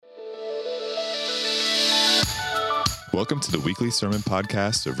Welcome to the weekly sermon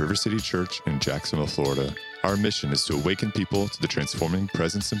podcast of River City Church in Jacksonville, Florida. Our mission is to awaken people to the transforming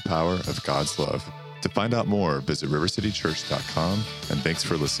presence and power of God's love. To find out more, visit rivercitychurch.com, and thanks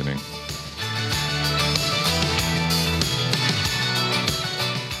for listening.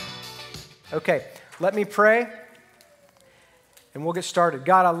 Okay, let me pray, and we'll get started.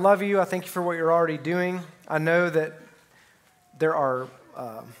 God, I love you. I thank you for what you're already doing. I know that there are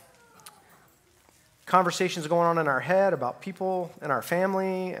conversations going on in our head about people in our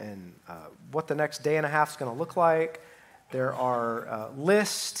family and what the next day and a half is going to look like. There are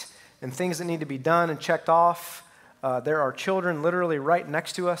lists and things that need to be done and checked off. There are children literally right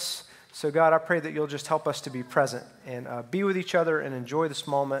next to us. So God, I pray that you'll just help us to be present and be with each other and enjoy this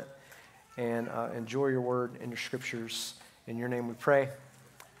moment and enjoy your word and your scriptures. In your name we pray.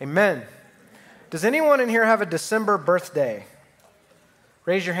 Amen. Does anyone in here have a December birthday?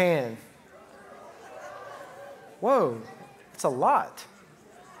 Raise your hand. Whoa, it's a lot.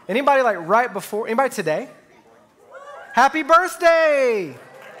 Anybody like right before, anybody today? Happy birthday!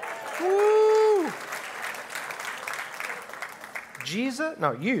 Woo! Jesus?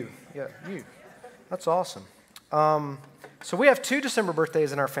 No, you. Yeah, you. That's awesome. So we have 2 December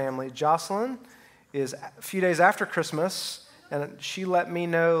birthdays in our family. Jocelyn is a few days after Christmas, and she let me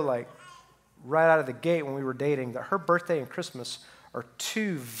know like right out of the gate when we were dating that her birthday and Christmas are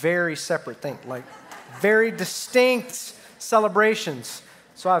 2 very separate things, like very distinct celebrations.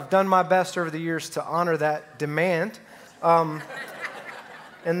 So I've done my best over the years to honor that demand. And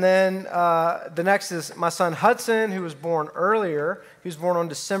then the next is my son Hudson, who was born earlier. He was born on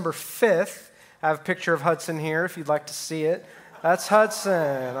December 5th. I have a picture of Hudson here if you'd like to see it. That's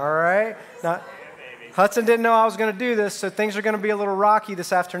Hudson, all right? Now, Hudson didn't know I was going to do this, so things are going to be a little rocky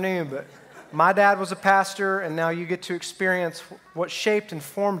this afternoon, but my dad was a pastor, and now you get to experience what shaped and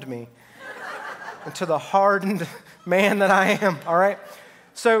formed me into the hardened man that I am, all right?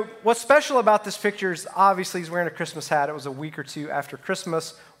 So what's special about this picture is obviously he's wearing a Christmas hat. It was a week or 2 after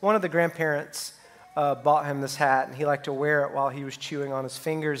Christmas. One of the grandparents bought him this hat, and he liked to wear it while he was chewing on his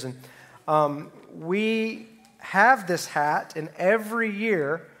fingers. And we have this hat, and every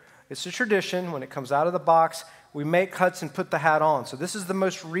year, it's a tradition, when it comes out of the box, we make Hudson put the hat on. So this is the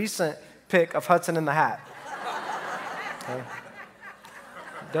most recent pic of Hudson in the hat. Okay.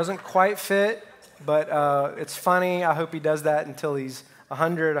 Doesn't quite fit, but it's funny. I hope he does that until he's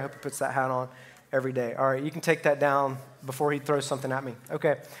 100. I hope he puts that hat on every day. All right, you can take that down before he throws something at me.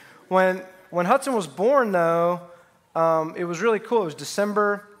 Okay. When Hudson was born, though, it was really cool. It was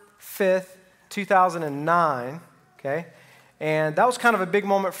December 5th, 2009, okay? And that was kind of a big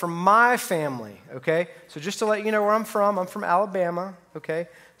moment for my family, okay? So just to let you know where I'm from Alabama, okay?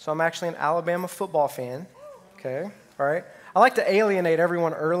 So I'm actually an Alabama football fan, okay? All right? I like to alienate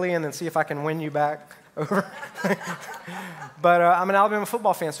everyone early and then see if I can win you back over. But I'm an Alabama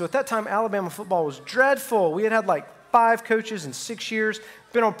football fan. So at that time, Alabama football was dreadful. We had like 5 coaches in 6 years,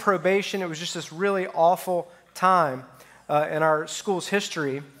 been on probation. It was just this really awful time in our school's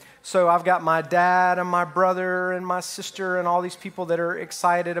history. So I've got my dad and my brother and my sister and all these people that are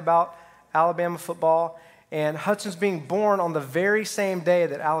excited about Alabama football. And Hudson's being born on the very same day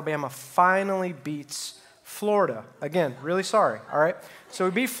that Alabama finally beats Florida. Again, really sorry, all right? So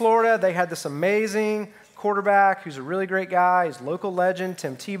we beat Florida. They had this amazing quarterback who's a really great guy. He's a local legend,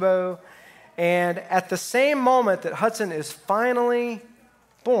 Tim Tebow. And at the same moment that Hudson is finally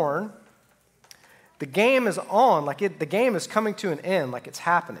born, the game is on, the game is coming to an end, like it's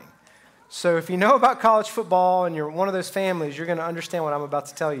happening. So if you know about college football and you're one of those families, you're going to understand what I'm about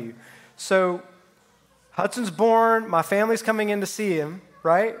to tell you. So Hudson's born, my family's coming in to see him,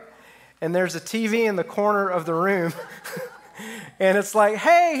 right? And there's a TV in the corner of the room. And it's like,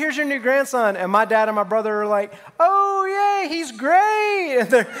 hey, here's your new grandson. And my dad and my brother are like, oh, yay, he's great. And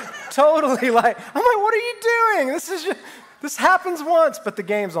they're totally like, I'm like, what are you doing? This happens once, but the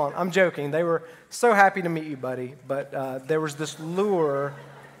game's on. I'm joking. They were so happy to meet you, buddy. But there was this lure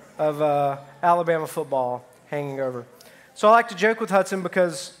of Alabama football hanging over. So I like to joke with Hudson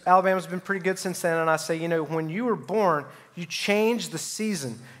because Alabama's been pretty good since then. And I say, when you were born, you changed the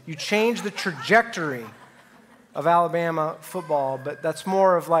season. You changed the trajectory of Alabama football. But that's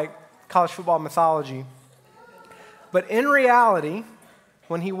more of like college football mythology. But in reality,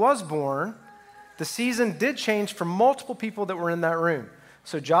 when he was born, the season did change for multiple people that were in that room.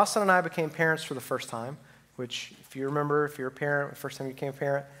 So Jocelyn and I became parents for the first time, which if you remember, if you're a parent, the first time you became a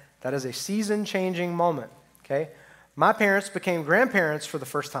parent, that is a season-changing moment, okay? My parents became grandparents for the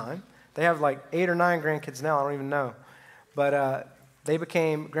first time. They have like 8 or 9 grandkids now, I don't even know. But they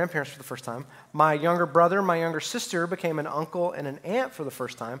became grandparents for the first time. My younger brother, my younger sister became an uncle and an aunt for the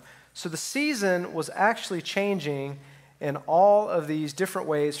first time. So the season was actually changing in all of these different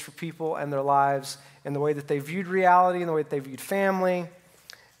ways for people and their lives, and the way that they viewed reality, and the way that they viewed family,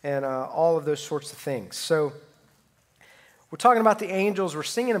 and all of those sorts of things. So we're talking about the angels. We're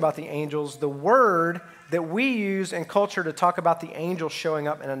singing about the angels. The word that we use in culture to talk about the angels showing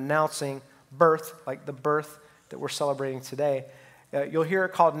up and announcing birth, like the birth that we're celebrating today, you'll hear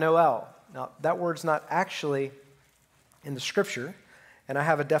it called Noel. Now, that word's not actually in the scripture, and I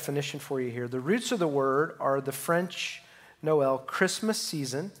have a definition for you here. The roots of the word are the French Noel, Christmas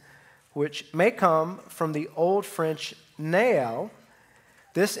season, which may come from the Old French Noel.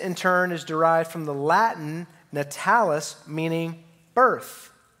 This, in turn, is derived from the Latin natalis, meaning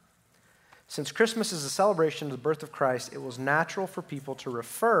birth. Since Christmas is a celebration of the birth of Christ, it was natural for people to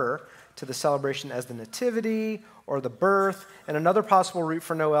refer to the celebration as the nativity or the birth. And another possible root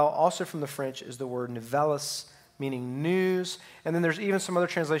for Noel, also from the French, is the word nouvelles, meaning news. And then there's even some other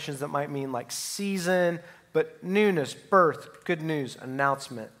translations that might mean like season, but newness, birth, good news,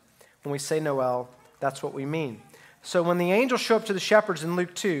 announcement. When we say Noel, that's what we mean. So when the angels show up to the shepherds in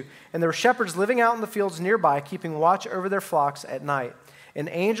Luke 2, and there were shepherds living out in the fields nearby, keeping watch over their flocks at night, an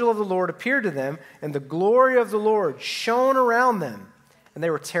angel of the Lord appeared to them, and the glory of the Lord shone around them, and they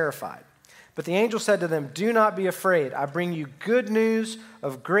were terrified. But the angel said to them, "Do not be afraid. I bring you good news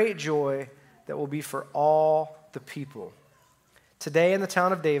of great joy that will be for all the people. Today in the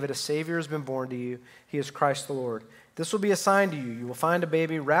town of David, a Savior has been born to you. He is Christ the Lord. This will be a sign to you. You will find a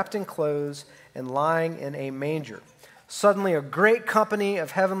baby wrapped in clothes and lying in a manger." Suddenly a great company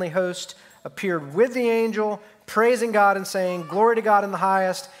of heavenly hosts appeared with the angel, praising God and saying, "Glory to God in the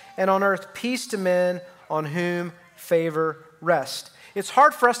highest, and on earth peace to men on whom favor rests." It's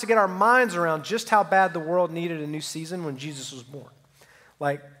hard for us to get our minds around just how bad the world needed a new season when Jesus was born.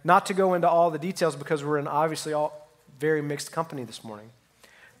 Like, not to go into all the details because we're in obviously all very mixed company this morning.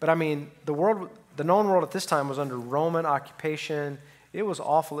 But I mean, the known world at this time was under Roman occupation. It was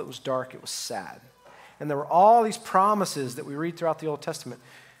awful, it was dark, it was sad. And there were all these promises that we read throughout the Old Testament.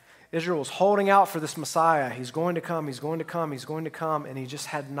 Israel was holding out for this Messiah. He's going to come, he's going to come, he's going to come, and he just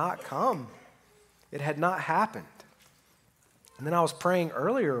had not come. It had not happened. And then I was praying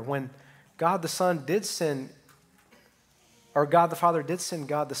earlier when God the Son did send, or God the Father did send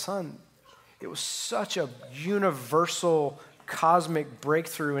God the Son. It was such a universal cosmic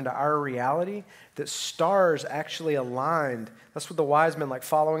breakthrough into our reality that stars actually aligned. That's what the wise men, like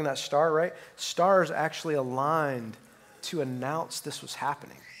following that star, right? Stars actually aligned to announce this was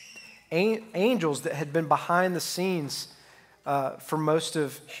happening. Angels that had been behind the scenes for most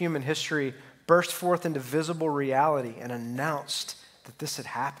of human history burst forth into visible reality and announced that this had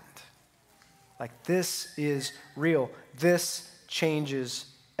happened. Like, this is real. This changes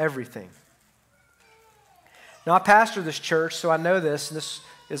everything. Now, I pastor this church, so I know this, and this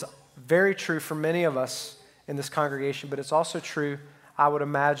is very true for many of us in this congregation, but it's also true, I would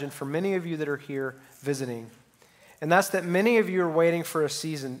imagine, for many of you that are here visiting. And that's that many of you are waiting for the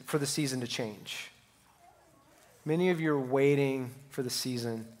season to change. Many of you are waiting for the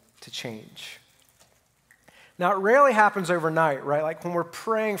season to change. Now, it rarely happens overnight, right? Like when we're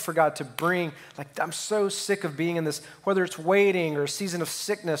praying for God to bring, like, I'm so sick of being in this, whether it's waiting or a season of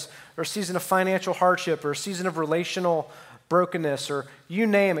sickness or a season of financial hardship or a season of relational brokenness or you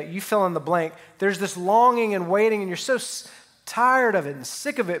name it, you fill in the blank. There's this longing and waiting and you're so tired of it and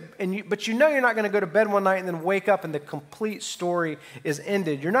sick of it, but you know you're not going to go to bed one night and then wake up and the complete story is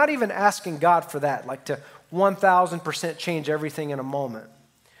ended. You're not even asking God for that, like to 1,000% change everything in a moment.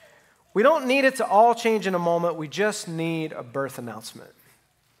 We don't need it to all change in a moment. We just need a birth announcement.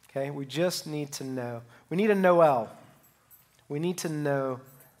 Okay? We just need to know. We need a Noel. We need to know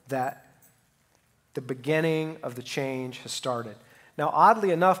that the beginning of the change has started. Now,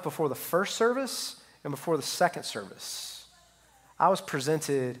 oddly enough, before the first service and before the second service, I was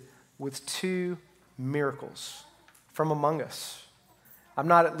presented with two miracles from among us. I'm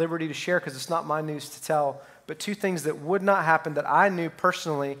not at liberty to share because it's not my news to tell, but two things that would not happen that I knew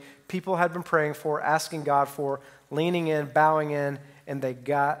personally people had been praying for, asking God for, leaning in, bowing in, and they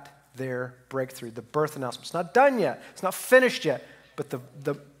got their breakthrough, the birth announcement. It's not done yet. It's not finished yet, but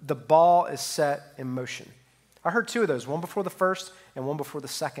the ball is set in motion. I heard two of those, one before the first and one before the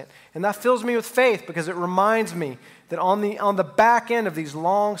second. And that fills me with faith because it reminds me that on the back end of these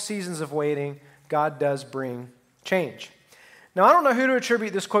long seasons of waiting, God does bring change. Now, I don't know who to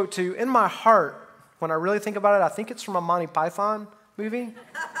attribute this quote to. In my heart, when I really think about it, I think it's from a Monty Python movie,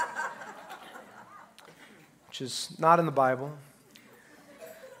 which is not in the Bible.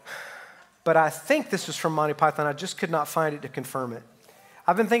 But I think this was from Monty Python. I just could not find it to confirm it.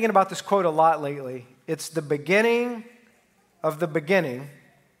 I've been thinking about this quote a lot lately. It's the beginning of the beginning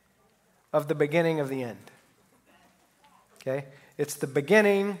of the beginning of the end. Okay? It's the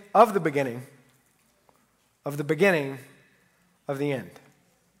beginning of the beginning of the beginning of the end.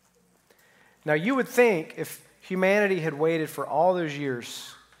 Now, you would think if humanity had waited for all those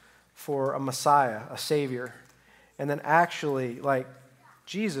years for a Messiah, a Savior, and then actually, like,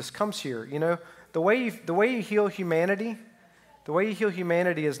 Jesus comes here, you know, the way you heal humanity,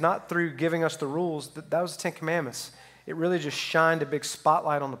 is not through giving us the rules. That was the Ten Commandments. It really just shined a big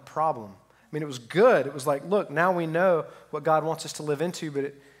spotlight on the problem. I mean, it was good. It was like, look, now we know what God wants us to live into,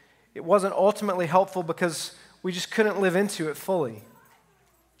 but it wasn't ultimately helpful because we just couldn't live into it fully.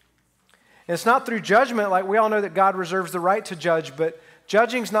 And it's not through judgment. Like, we all know that God reserves the right to judge, but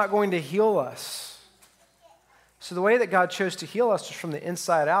judging's not going to heal us. So the way that God chose to heal us was from the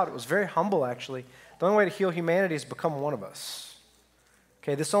inside out. It was very humble, actually. The only way to heal humanity is become one of us.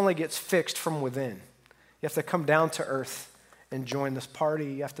 Okay, this only gets fixed from within. You have to come down to earth and join this party.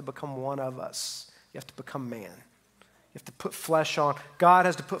 You have to become one of us. You have to become man. You have to put flesh on. God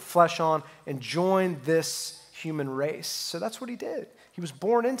has to put flesh on and join this human race. So that's what he did. He was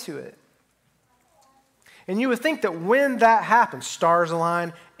born into it. And you would think that when that happens, stars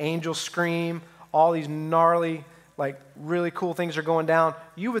align, angels scream, all these gnarly, like really cool things are going down,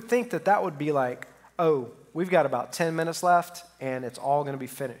 you would think that that would be like, oh, we've got about 10 minutes left and it's all going to be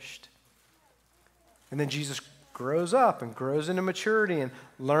finished. And then Jesus grows up and grows into maturity and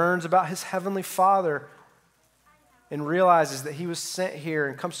learns about his heavenly Father and realizes that he was sent here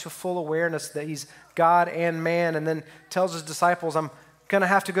and comes to a full awareness that he's God and man, and then tells his disciples, I'm going to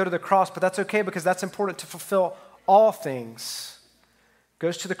have to go to the cross, but that's okay because that's important to fulfill all things.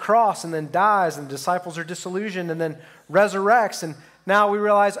 Goes to the cross and then dies, and the disciples are disillusioned, and then resurrects, and now we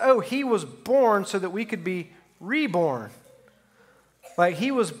realize, oh, he was born so that we could be reborn. Like,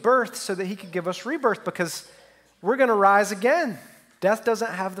 he was birthed so that he could give us rebirth, because we're going to rise again. Death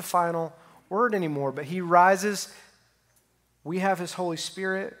doesn't have the final word anymore, but he rises. We have his Holy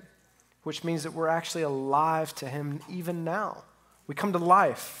Spirit, which means that we're actually alive to him even now. We come to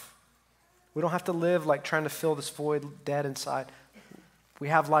life. We don't have to live like trying to fill this void dead inside. We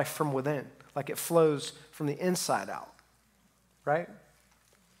have life from within, like it flows from the inside out, right?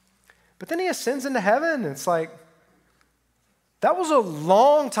 But then he ascends into heaven, and it's like, that was a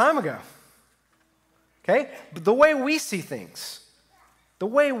long time ago, okay? But the way we see things, the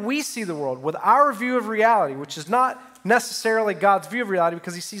way we see the world, with our view of reality, which is not necessarily God's view of reality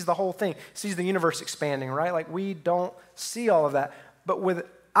because he sees the whole thing, he sees the universe expanding, right? Like, we don't see all of that. But with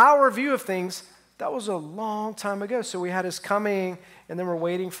our view of things, that was a long time ago. So we had his coming, and then we're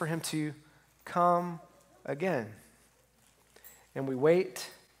waiting for him to come again. And we wait,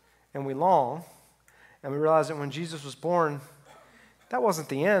 and we long, and we realize that when Jesus was born, that wasn't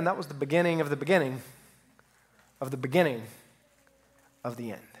the end. That was the beginning of the beginning of the beginning of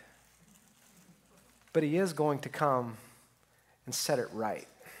the end. But he is going to come and set it right.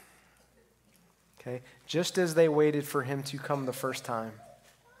 Okay? Just as they waited for him to come the first time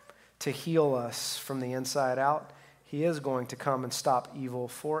to heal us from the inside out, he is going to come and stop evil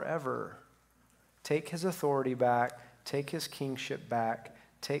forever. Take his authority back, take his kingship back,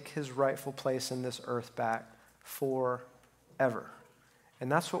 take his rightful place in this earth back forever.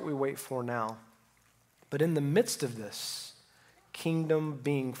 And that's what we wait for now. But in the midst of this kingdom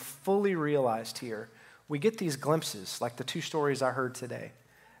being fully realized here, we get these glimpses, like the two stories I heard today.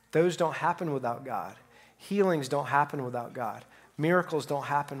 Those don't happen without God. Healings don't happen without God. Miracles don't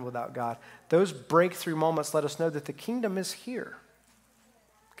happen without God. Those breakthrough moments let us know that the kingdom is here.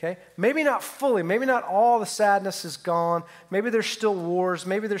 Okay? Maybe not fully. Maybe not all the sadness is gone. Maybe there's still wars.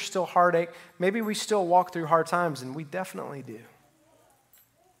 Maybe there's still heartache. Maybe we still walk through hard times, and we definitely do.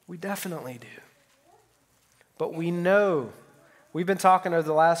 We definitely do. But we know, we've been talking over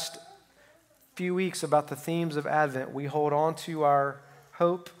the last few weeks about the themes of Advent. We hold on to our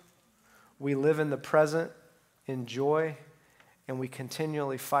hope. We live in the present in joy, and we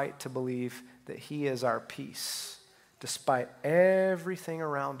continually fight to believe that he is our peace. Despite everything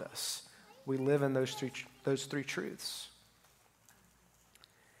around us, we live in those three truths.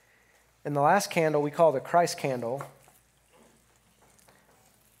 And the last candle we call the Christ candle,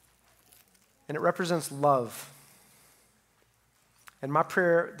 and it represents love. And my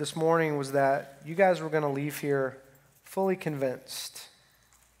prayer this morning was that you guys were going to leave here fully convinced.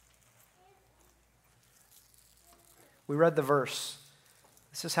 We read the verse.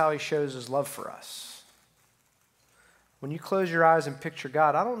 This is how he shows his love for us. When you close your eyes and picture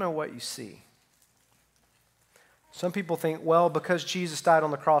God, I don't know what you see. Some people think, well, because Jesus died on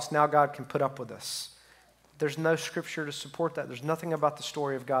the cross, now God can put up with us. There's no scripture to support that. There's nothing about the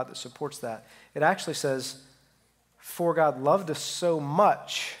story of God that supports that. It actually says, for God loved us so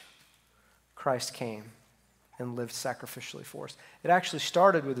much, Christ came and lived sacrificially for us. It actually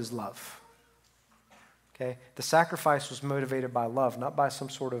started with his love. Okay? The sacrifice was motivated by love, not by some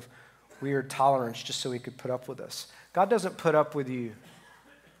sort of weird tolerance just so he could put up with us. God doesn't put up with you.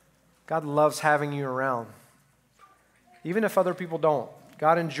 God loves having you around. Even if other people don't.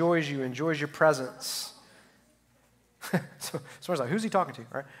 God enjoys you, enjoys your presence. So someone's like, who's he talking to?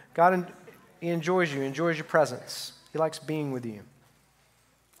 Right? God, he enjoys you, enjoys your presence. He likes being with you.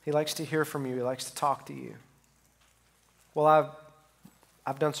 He likes to hear from you. He likes to talk to you. Well,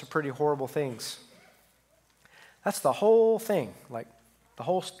 I've done some pretty horrible things. That's the whole thing.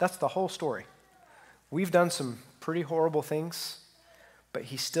 That's the whole story. We've done some pretty horrible things, but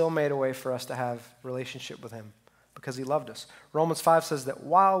he still made a way for us to have relationship with him because he loved us. Romans 5 says that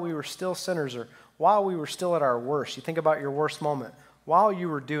while we were still sinners, or while we were still at our worst, you think about your worst moment, while you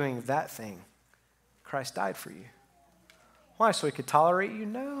were doing that thing, Christ died for you. Why? So he could tolerate you?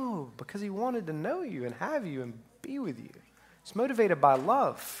 No, because he wanted to know you and have you and be with you. It's motivated by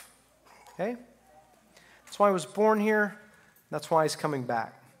love. Okay? That's why he was born here. That's why he's coming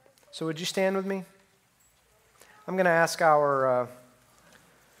back. So would you stand with me? I'm going to ask our,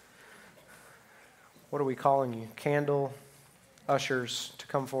 what are we calling you? Candle ushers to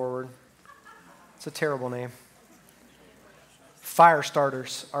come forward. It's a terrible name. Fire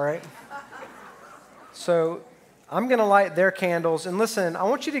starters, all right? So I'm going to light their candles. And listen, I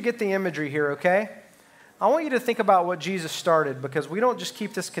want you to get the imagery here, okay? I want you to think about what Jesus started, because we don't just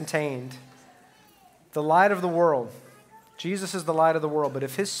keep this contained. The light of the world. Jesus is the light of the world. But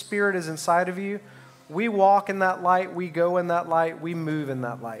if his spirit is inside of you, we walk in that light, we go in that light, we move in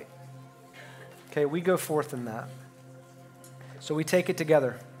that light. Okay, we go forth in that. So we take it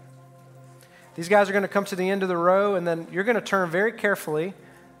together. These guys are going to come to the end of the row, and then you're going to turn very carefully,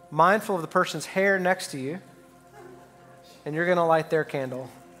 mindful of the person's hair next to you, and you're going to light their candle.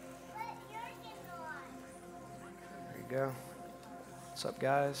 There you go. What's up,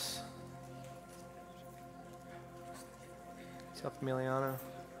 guys? What's up, Emiliano?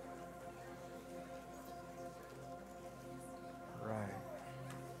 Right.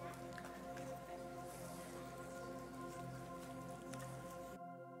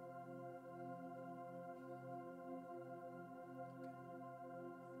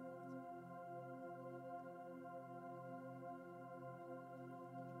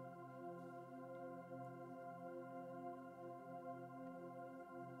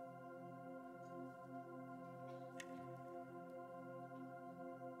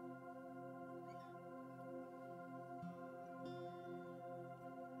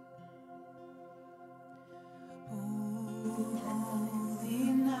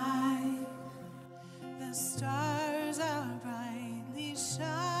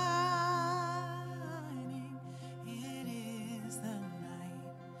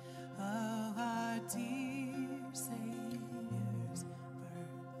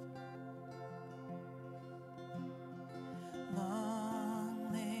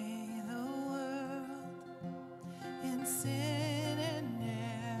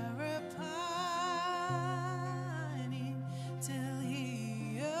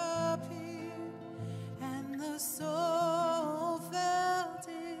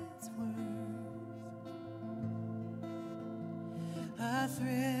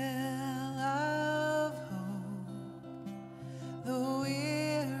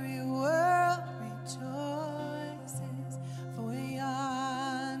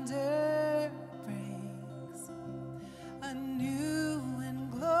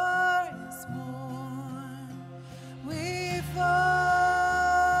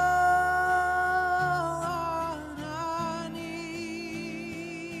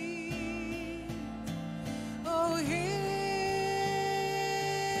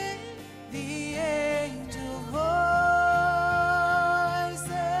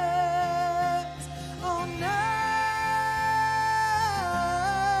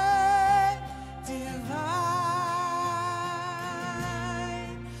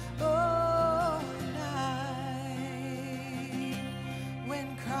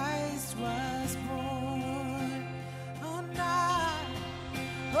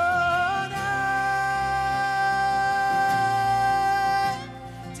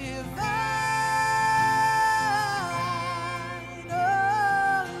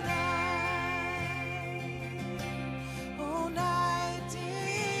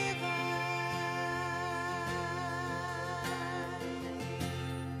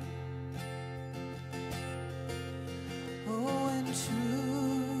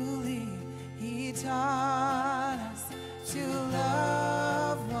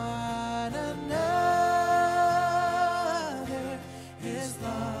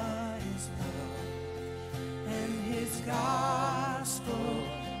 gospel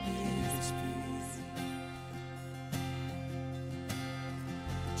is peace.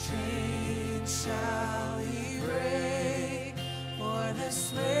 Chains shall he break, for the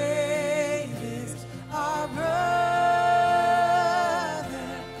slave is our brother,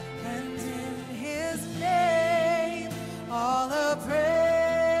 and in his name all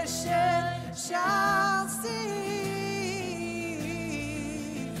oppression shall cease.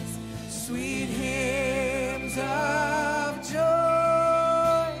 Sweet hymns of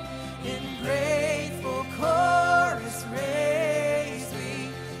joy in grateful chorus raise we,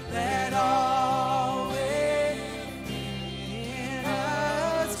 let all within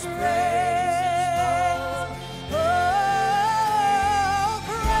us praise. Oh,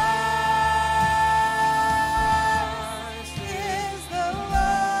 Christ is the Lord.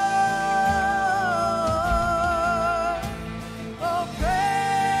 Oh, praise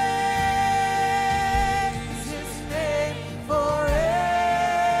his name forever.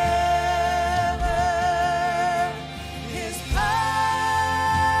 His power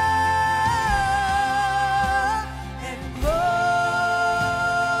and glory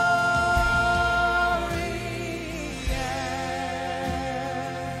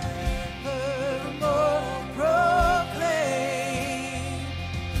evermore proclaim.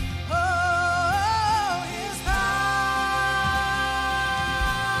 Oh, his power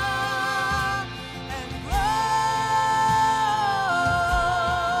and glory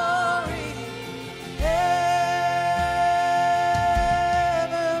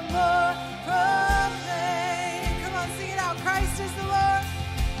evermore proclaim. Come on, sing it out. Christ is the Lord.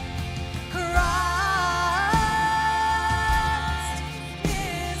 Christ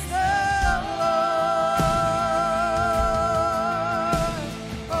is the Lord.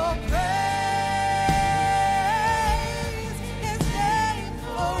 Oh, praise his name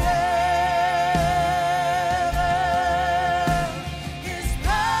forever. His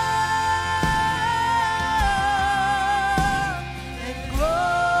power and glory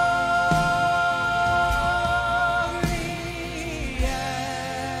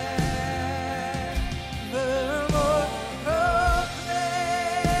evermore proclaim.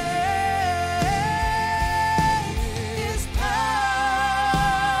 His power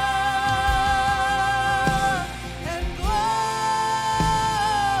and glory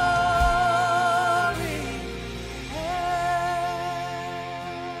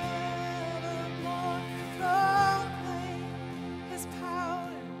evermore proclaim. His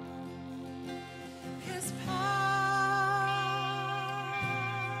power, his power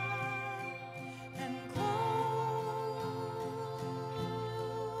and glory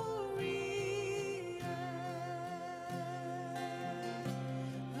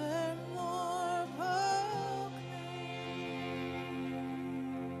evermore proclaim.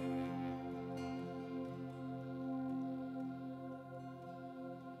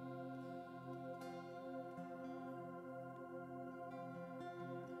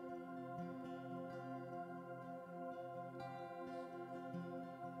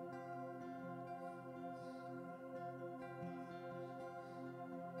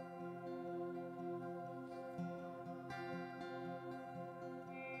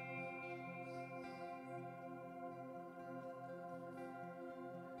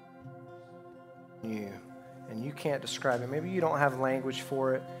 You, and you can't describe it. Maybe you don't have language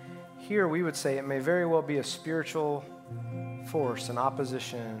for it. Here we would say it may very well be a spiritual force, an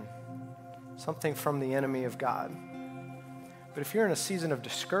opposition, something from the enemy of God. But if you're in a season of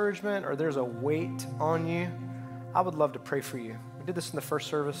discouragement or there's a weight on you, I would love to pray for you. We did this in the first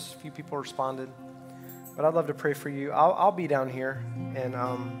service. A few people responded. But I'd love to pray for you. I'll be down here, and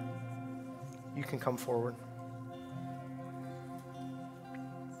you can come forward.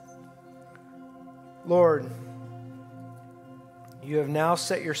 Lord, you have now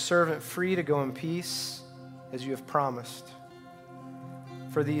set your servant free to go in peace as you have promised.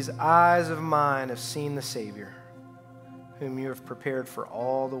 For these eyes of mine have seen the Savior, whom you have prepared for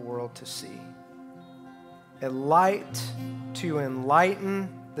all the world to see. A light to enlighten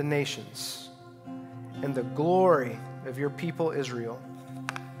the nations and the glory of your people Israel.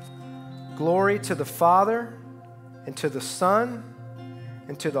 Glory to the Father and to the Son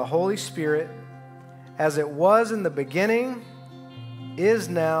and to the Holy Spirit, as it was in the beginning, is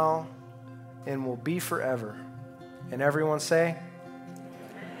now, and will be forever. And everyone say,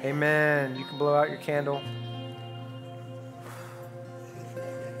 Amen. You can blow out your candle.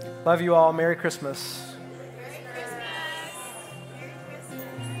 Love you all. Merry Christmas.